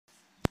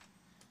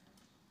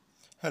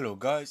Hello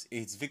guys,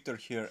 it's Victor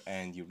here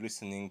and you're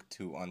listening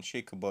to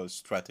Unshakable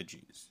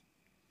Strategies.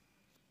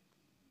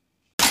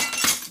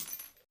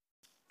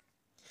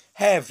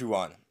 Hey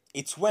everyone,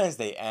 it's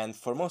Wednesday and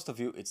for most of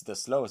you it's the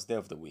slowest day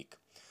of the week.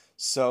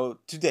 So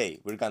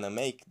today we're gonna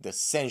make the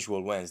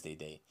Sensual Wednesday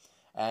day,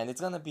 and it's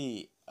gonna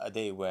be a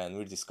day when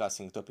we're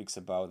discussing topics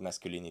about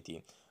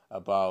masculinity,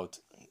 about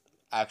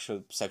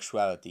actual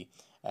sexuality,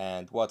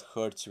 and what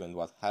hurts you and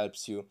what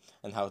helps you,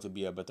 and how to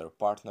be a better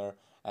partner,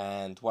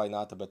 and why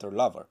not a better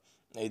lover.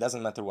 It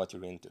doesn't matter what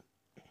you're into.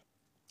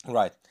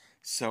 Right.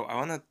 So I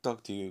want to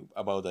talk to you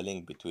about the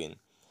link between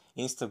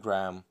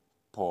Instagram,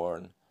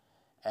 porn,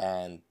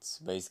 and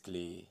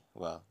basically,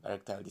 well,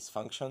 erectile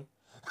dysfunction.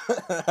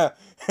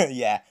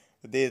 Yeah,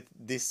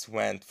 this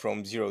went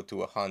from 0 to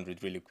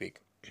 100 really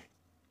quick.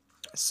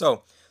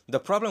 So, the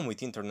problem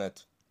with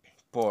internet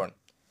porn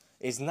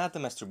is not the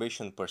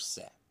masturbation per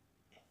se,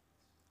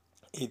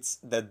 it's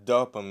the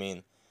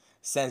dopamine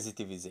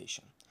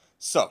sensitization.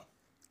 So,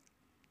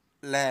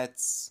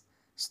 let's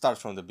start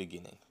from the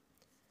beginning.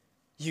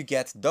 You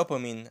get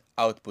dopamine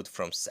output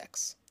from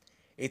sex.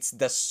 It's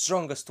the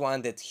strongest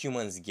one that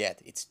humans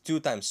get. It's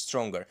 2 times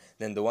stronger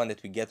than the one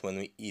that we get when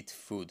we eat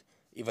food,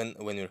 even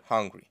when we're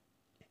hungry.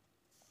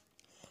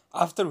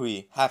 After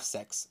we have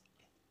sex,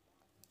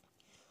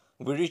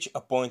 we reach a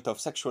point of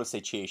sexual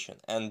satiation,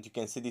 and you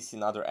can see this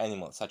in other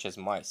animals, such as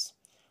mice,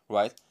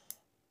 right?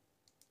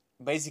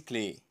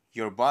 Basically,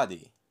 your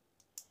body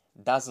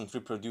doesn't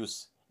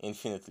reproduce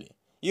infinitely.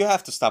 You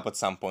have to stop at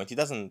some point.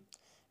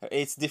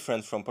 It's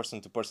different from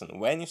person to person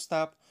when you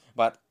stop,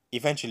 but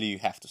eventually you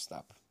have to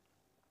stop.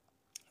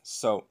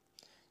 So,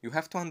 you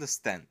have to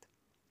understand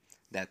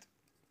that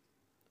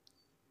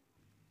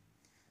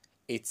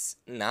it's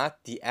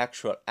not the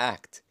actual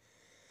act,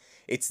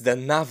 it's the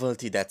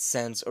novelty that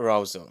sends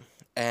arousal.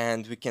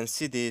 And we can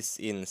see this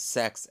in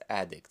sex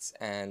addicts,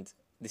 and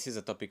this is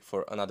a topic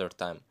for another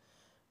time.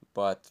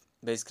 But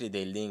basically,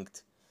 they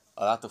linked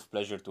a lot of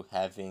pleasure to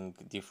having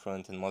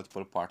different and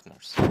multiple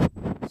partners.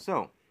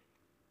 So,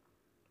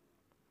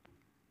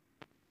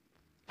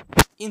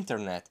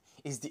 internet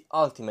is the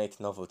ultimate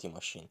novelty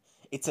machine.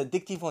 It's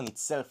addictive on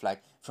itself,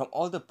 like from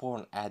all the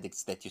porn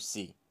addicts that you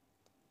see.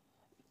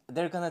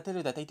 They're gonna tell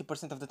you that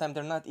 80% of the time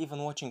they're not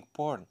even watching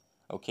porn,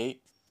 okay?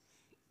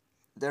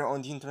 They're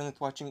on the internet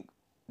watching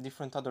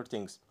different other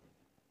things.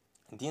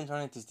 The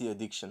internet is the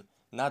addiction,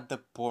 not the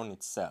porn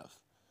itself.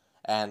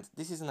 And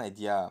this is an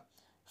idea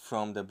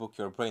from the book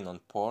Your Brain on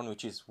Porn,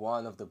 which is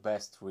one of the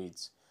best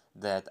reads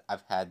that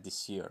I've had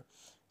this year.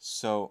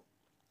 So,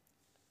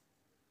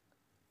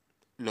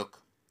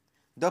 look,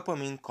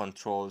 dopamine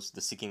controls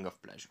the seeking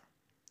of pleasure.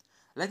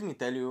 Let me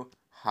tell you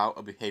how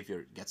a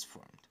behavior gets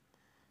formed.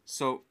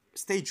 So,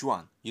 stage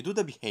 1, you do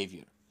the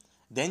behavior.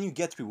 Then you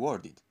get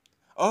rewarded.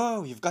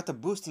 Oh, you've got a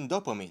boost in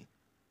dopamine.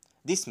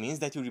 This means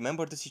that you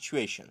remember the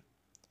situation.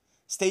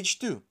 Stage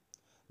 2,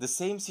 the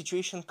same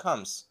situation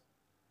comes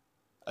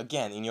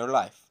again in your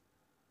life.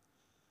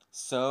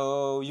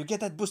 So you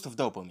get that boost of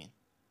dopamine.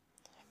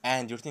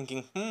 And you're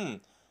thinking,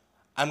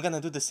 I'm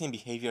gonna do the same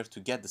behavior to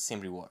get the same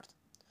reward.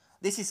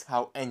 This is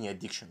how any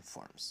addiction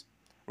forms,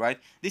 right?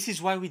 This is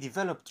why we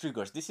develop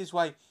triggers. This is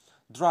why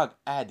drug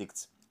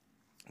addicts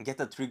get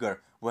a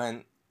trigger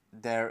when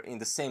they're in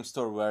the same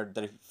store where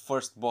they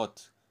first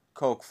bought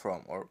Coke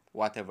from or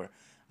whatever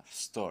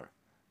store.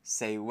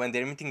 Say when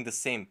they're meeting the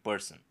same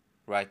person,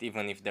 right?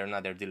 Even if they're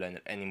not their dealer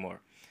anymore.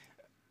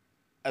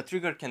 A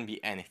trigger can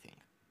be anything,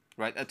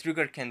 right? A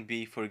trigger can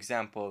be, for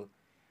example,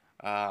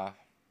 uh,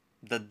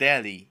 the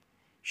deli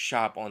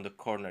shop on the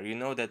corner. You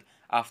know that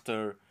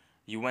after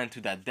you went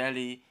to that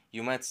deli,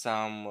 you met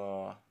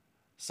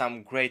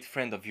some great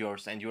friend of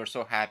yours, and you are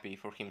so happy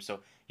for him. So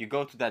you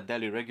go to that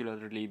deli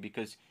regularly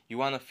because you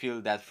want to feel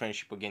that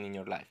friendship again in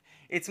your life.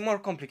 It's more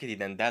complicated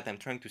than that. I'm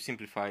trying to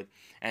simplify it,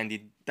 and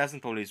it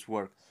doesn't always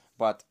work.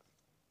 But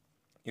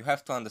you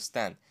have to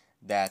understand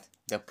that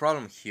the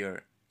problem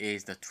here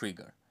is the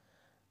trigger,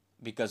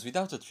 because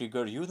without a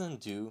trigger, you don't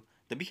do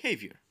the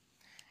behavior,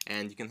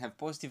 and you can have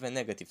positive and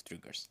negative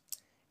triggers.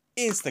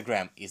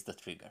 Instagram is the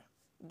trigger.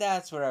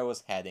 That's where I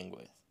was heading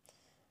with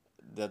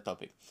the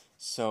topic.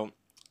 So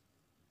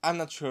I'm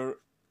not sure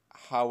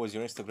how was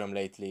your Instagram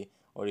lately,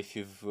 or if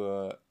you've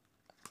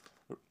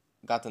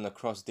gotten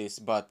across this,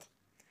 but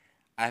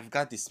I've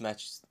got this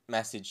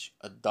message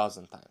a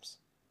dozen times.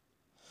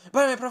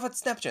 Buy my private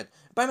Snapchat.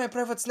 Buy my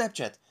private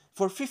Snapchat.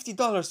 For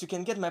 $50, you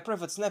can get my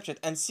private Snapchat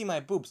and see my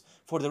boobs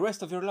for the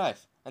rest of your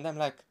life. And I'm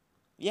like,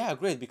 yeah,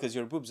 great, because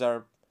your boobs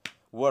are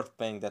worth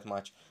paying that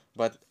much.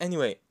 But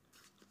anyway,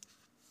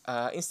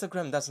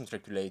 Instagram doesn't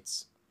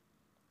regulate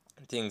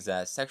things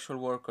as sexual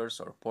workers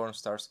or porn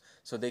stars,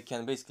 so they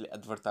can basically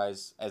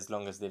advertise as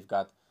long as they've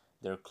got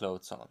their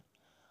clothes on.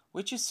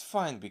 Which is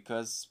fine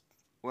because,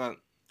 well,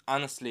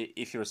 honestly,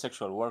 if you're a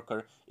sexual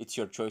worker, it's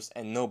your choice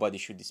and nobody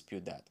should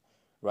dispute that,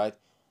 right?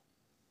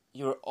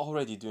 You're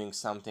already doing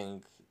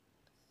something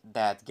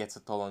that gets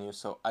a toll on you,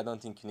 so I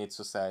don't think you need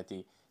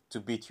society to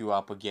beat you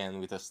up again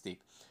with a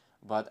stick.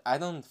 But I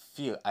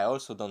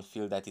also don't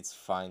feel that it's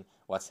fine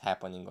what's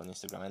happening on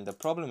Instagram. And the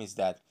problem is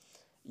that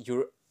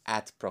you're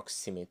at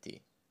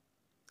proximity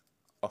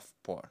of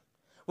porn.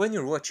 When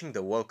you're watching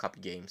the World Cup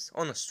games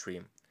on a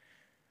stream,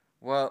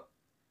 well,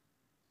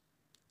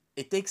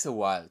 it takes a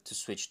while to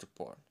switch to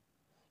porn.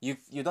 You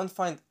don't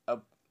find a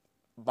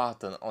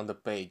button on the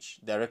page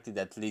directly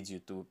that leads you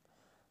to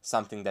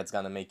something that's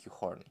gonna make you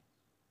horny.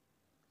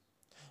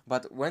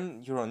 But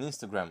when you're on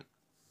Instagram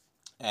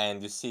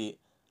and you see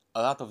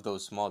a lot of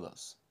those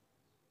models,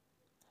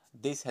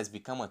 this has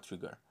become a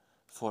trigger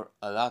for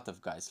a lot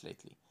of guys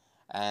lately.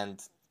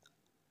 And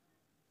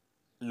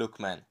look,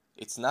 man,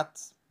 it's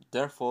not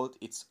their fault,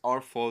 it's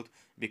our fault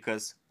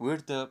because we're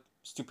the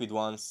stupid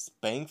ones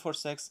paying for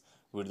sex,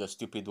 we're the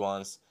stupid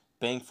ones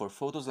paying for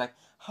photos. Like,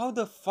 how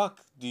the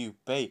fuck do you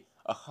pay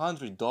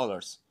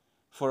 $100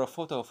 for a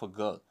photo of a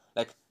girl?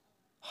 Like,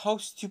 how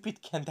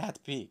stupid can that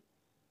be?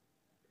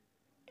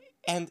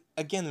 And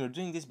again, we're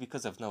doing this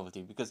because of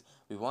novelty, because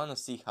we want to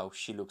see how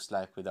she looks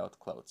like without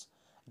clothes.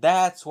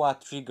 That's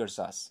what triggers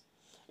us.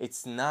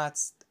 It's not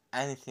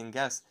anything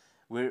else.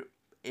 We're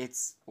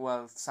it's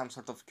well some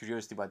sort of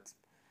curiosity, but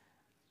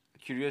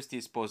curiosity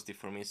is positive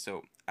for me,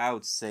 so I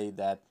would say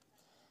that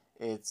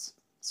it's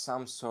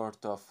some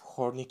sort of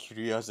horny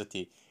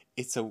curiosity.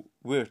 It's a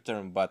weird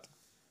term, but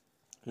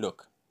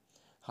look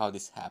how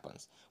this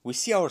happens. We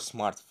see our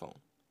smartphone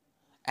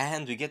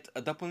and we get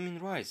a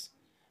dopamine rise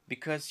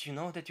because you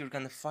know that you're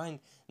gonna find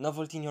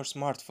novelty in your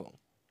smartphone.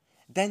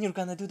 Then you're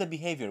gonna do the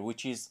behavior,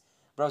 which is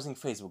browsing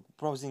Facebook,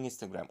 browsing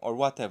Instagram, or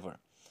whatever,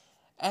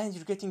 and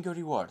you're getting your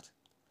reward.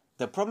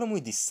 The problem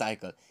with this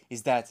cycle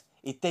is that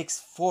it takes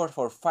 4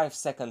 or 5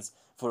 seconds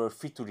for your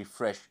feed to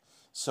refresh.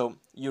 So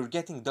you're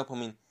getting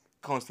dopamine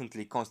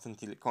constantly,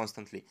 constantly,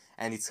 constantly,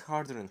 and it's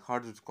harder and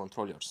harder to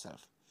control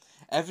yourself.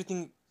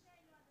 Everything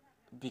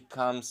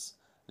becomes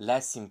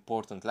less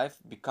important. Life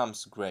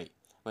becomes gray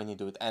when you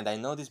do it. And I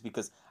know this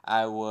because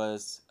I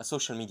was a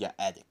social media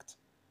addict.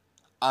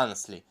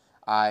 Honestly,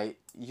 I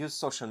used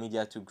social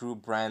media to grow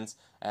brands,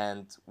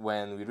 and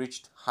when we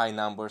reached high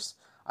numbers,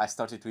 I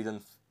started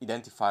to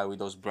identify with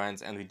those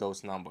brands and with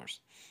those numbers.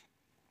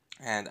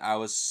 And I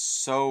was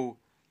so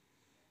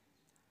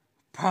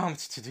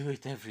pumped to do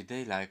it every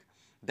day. Like,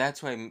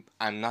 that's why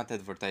I'm not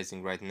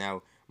advertising right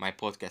now my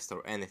podcast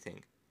or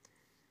anything.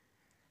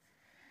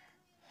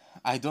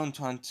 I don't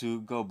want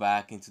to go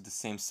back into the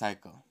same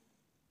cycle.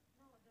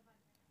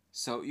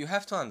 So you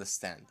have to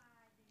understand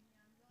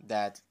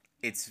that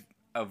it's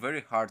a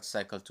very hard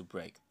cycle to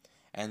break.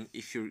 And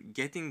if you're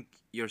getting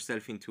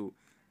yourself into,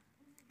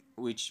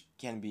 which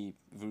can be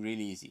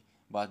really easy,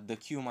 but the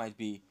cue might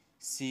be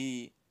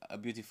see a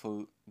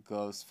beautiful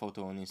girl's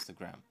photo on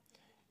Instagram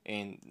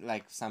in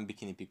like some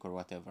bikini pic or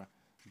whatever,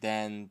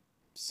 then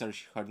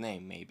search her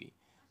name maybe,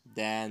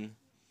 then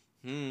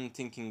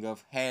thinking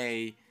of,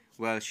 hey,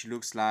 well, she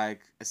looks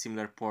like a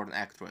similar porn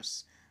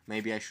actress,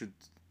 maybe I should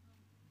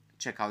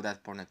check out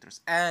that porn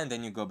actress, and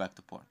then you go back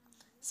to porn.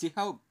 See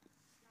how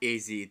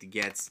easy it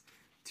gets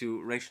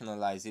to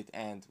rationalize it,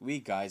 and we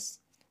guys,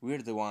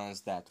 we're the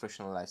ones that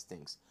rationalize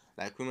things.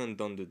 Like, women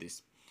don't do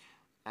this.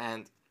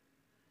 And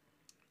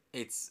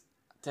it's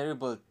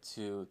terrible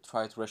to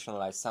try to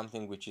rationalize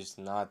something which is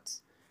not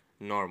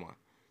normal.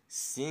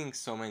 Seeing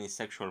so many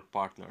sexual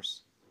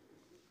partners,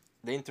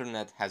 the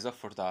internet has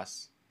offered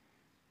us,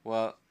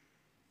 well,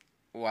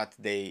 what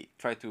they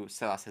try to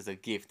sell us as a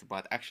gift,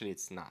 but actually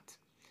it's not.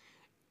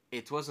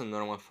 It wasn't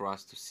normal for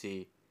us to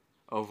see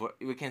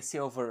we can see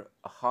over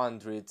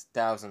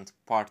 100,000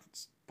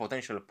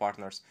 potential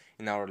partners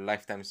in our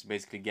lifetimes,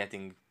 basically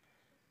getting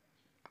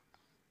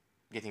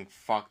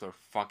fucked or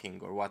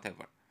fucking or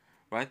whatever,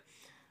 right?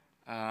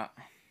 Uh,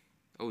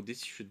 oh,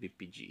 this should be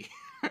PG.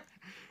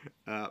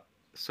 uh,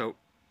 so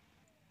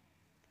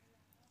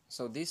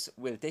so this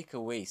will take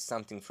away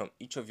something from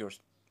each of your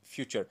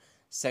future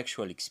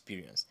sexual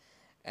experience.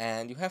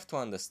 And you have to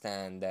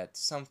understand that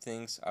some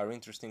things are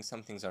interesting,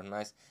 some things are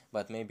nice,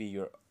 but maybe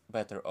you're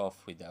better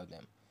off without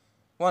them.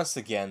 Once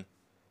again,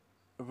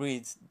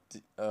 read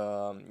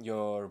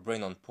Your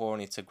Brain on Porn.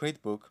 It's a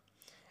great book,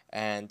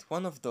 and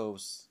one of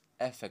those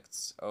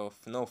effects of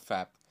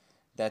NoFap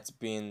that's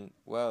been,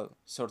 well,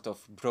 sort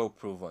of bro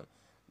proven.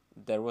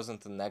 There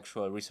wasn't an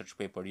actual research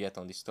paper yet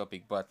on this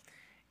topic, but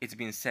it's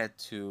been said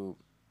to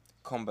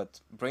combat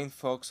brain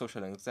fog,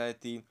 social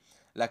anxiety,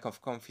 lack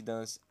of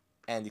confidence,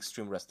 and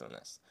extreme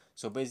restlessness.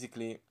 So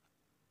basically,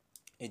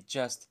 it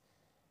just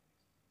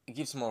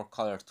gives more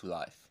color to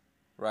life,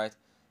 right?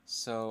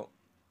 So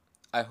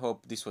I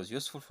hope this was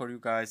useful for you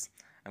guys.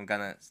 I'm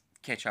gonna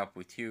catch up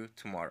with you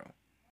tomorrow.